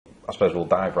I suppose we'll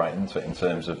dive right into it in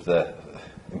terms of the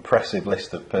impressive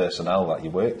list of personnel that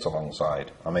you worked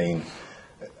alongside. I mean,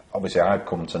 obviously I've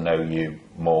come to know you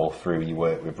more through your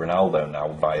work with Ronaldo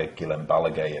now via Guillem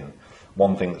Balaguer, and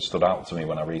one thing that stood out to me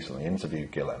when I recently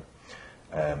interviewed Guillem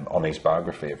on his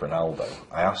biography of Ronaldo,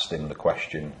 I asked him the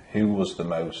question, who was the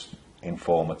most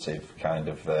informative kind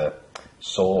of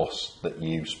source that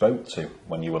you spoke to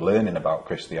when you were learning about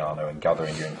Cristiano and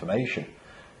gathering your information?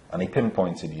 And he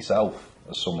pinpointed yourself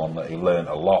as someone that he learned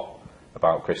a lot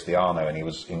about Cristiano, and he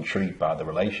was intrigued by the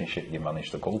relationship you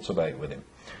managed to cultivate with him.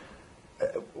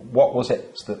 What was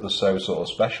it that was so sort of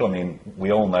special? I mean,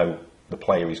 we all know the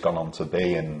player he's gone on to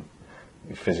be, and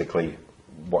physically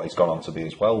what he's gone on to be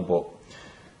as well, but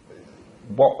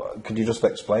what could you just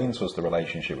explain to us the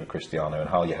relationship with Cristiano and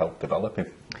how you helped develop him?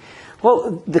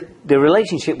 Well, the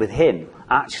relationship with him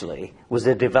actually was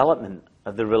the development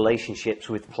of the relationships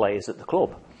with players at the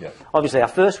club. Yeah. Obviously, I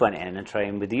first went in and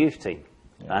trained with the youth team,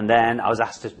 and then I was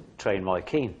asked to train Roy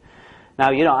Keane. Now,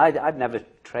 you know, I'd never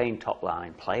trained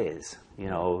top-line players, you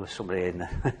know, somebody in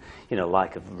the, you know,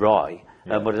 like of Roy.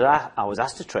 But I was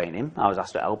asked to train him. I was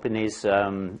asked to help in his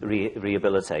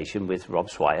rehabilitation with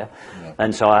Rob Swire.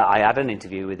 And so I had an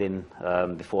interview with him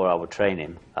before I would train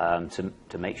him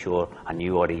to make sure I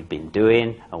knew what he'd been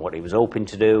doing and what he was hoping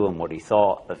to do and what he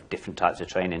thought of different types of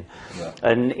training.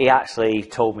 And he actually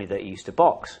told me that he used to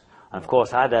box. And of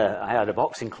course, I had a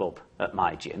boxing club at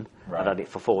my gym. I'd had it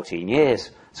for 14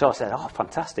 years. So I said, oh,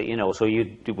 fantastic, you know, so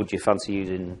would you fancy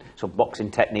using some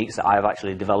boxing techniques that I've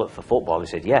actually developed for football? He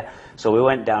said, yeah. So we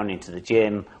went down into the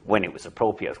gym, when it was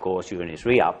appropriate, of course, during his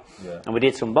rehab, and we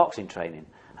did some boxing training.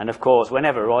 And of course,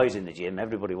 whenever Roy's in the gym,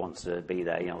 everybody wants to be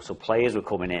there, you know, so players were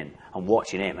coming in and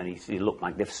watching him, and he looked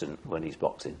magnificent when he's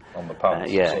boxing. On the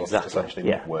pads, yeah, exactly.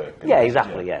 Essentially work. Yeah,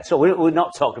 exactly, yeah. So we're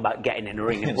not talking about getting in a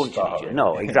ring and punching each other.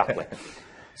 No, exactly.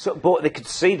 So, but they could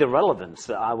see the relevance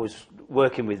that I was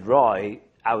working with Roy,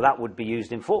 how that would be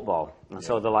used in football. And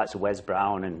so the likes of Wes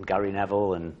Brown and Gary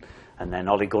Neville and then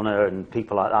Ollie Gunnar and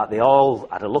people like that, they all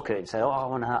had a look at it and say, oh, I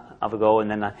want to have a go. And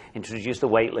then I introduced the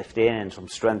weightlifting and some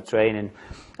strength training.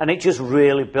 And it just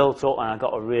really built up, and I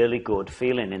got a really good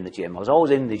feeling in the gym. I was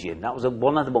always in the gym. That was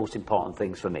one of the most important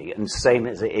things for me, and same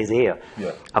as it is here.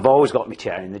 I've always got my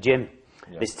chair in the gym.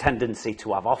 This tendency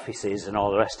to have offices and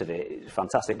all the rest of it is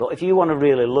fantastic. But if you want to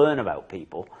really learn about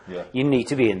people, you need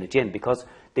to be in the gym, because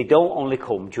they don't only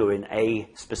come during a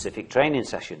specific training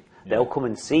session. They'll come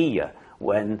and see you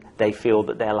when they feel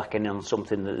that they're lacking on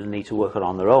something that they need to work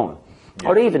on their own.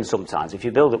 Or even sometimes, if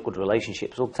you build up good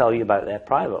relationships, they'll tell you about their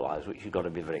private lives, which you've got to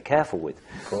be very careful with.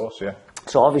 Of course, yeah.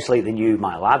 So obviously they knew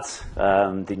my lads,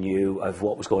 they knew of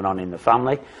what was going on in the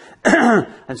family.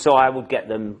 And so I would get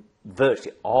them,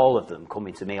 virtually all of them,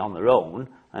 coming to me on their own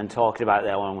and talking about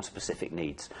their own specific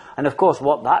needs. And of course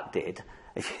what that did,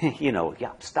 you know,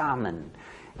 Yap Stam and,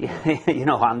 you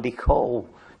know, Andy Cole,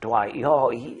 Dwight,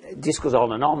 this goes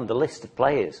on and on, the list of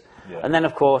players. And then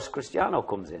of course Cristiano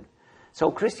comes in. So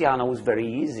Cristiano was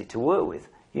very easy to work with.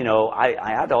 You know,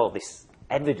 I had all this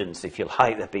evidence, if you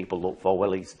like, that people look for.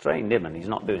 Well, he's trained him and he's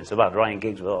not doing so bad. Ryan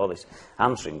Giggs with all this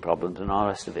hamstring problems and all the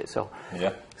rest of it. So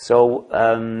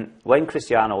when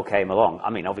Cristiano came along, I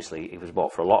mean, obviously he was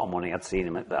bought for a lot of money. I'd seen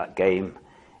him at that game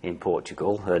in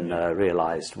Portugal and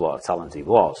realised what a talent he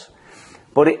was.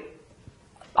 But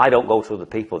I don't go to other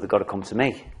people. They've got to come to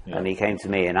me. And he came to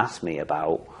me and asked me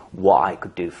about what I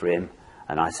could do for him.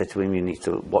 And I said to him, you need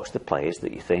to watch the players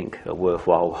that you think are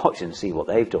worthwhile watching and see what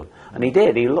they've done. And he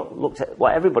did. He looked at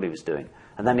what everybody was doing.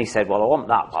 And then he said, well, I want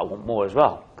that, but I want more as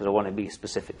well, because I want to be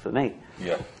specific for me.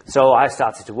 So I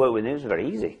started to work with him. It was very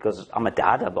easy, because I'm a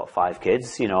dad. I've got 5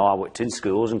 kids. You know, I worked in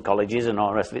schools and colleges and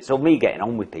all the rest of it. So me getting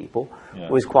on with people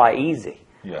was quite easy.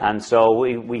 And so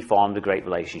we formed a great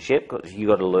relationship, because you've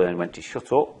got to learn when to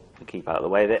shut up and keep out of the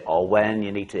way of it, or when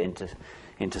you need to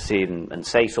intercede and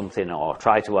say something or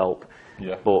try to help.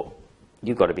 But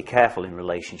you've got to be careful in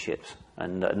relationships,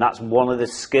 and that's one of the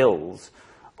skills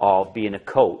of being a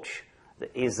coach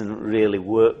that isn't really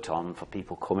worked on for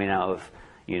people coming out of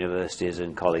universities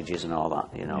and colleges and all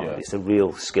that. You know, it's a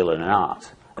real skill and an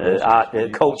art.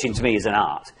 Coaching to me is an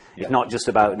art. It's not just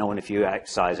about knowing if you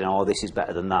exercise and, oh, this is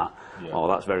better than that. Oh,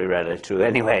 that's very rarely true.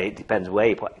 Anyway, it depends where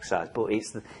you put exercise, but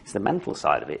it's the mental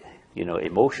side of it. You know,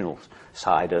 emotional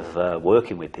side of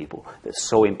working with people that's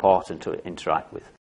so important to interact with.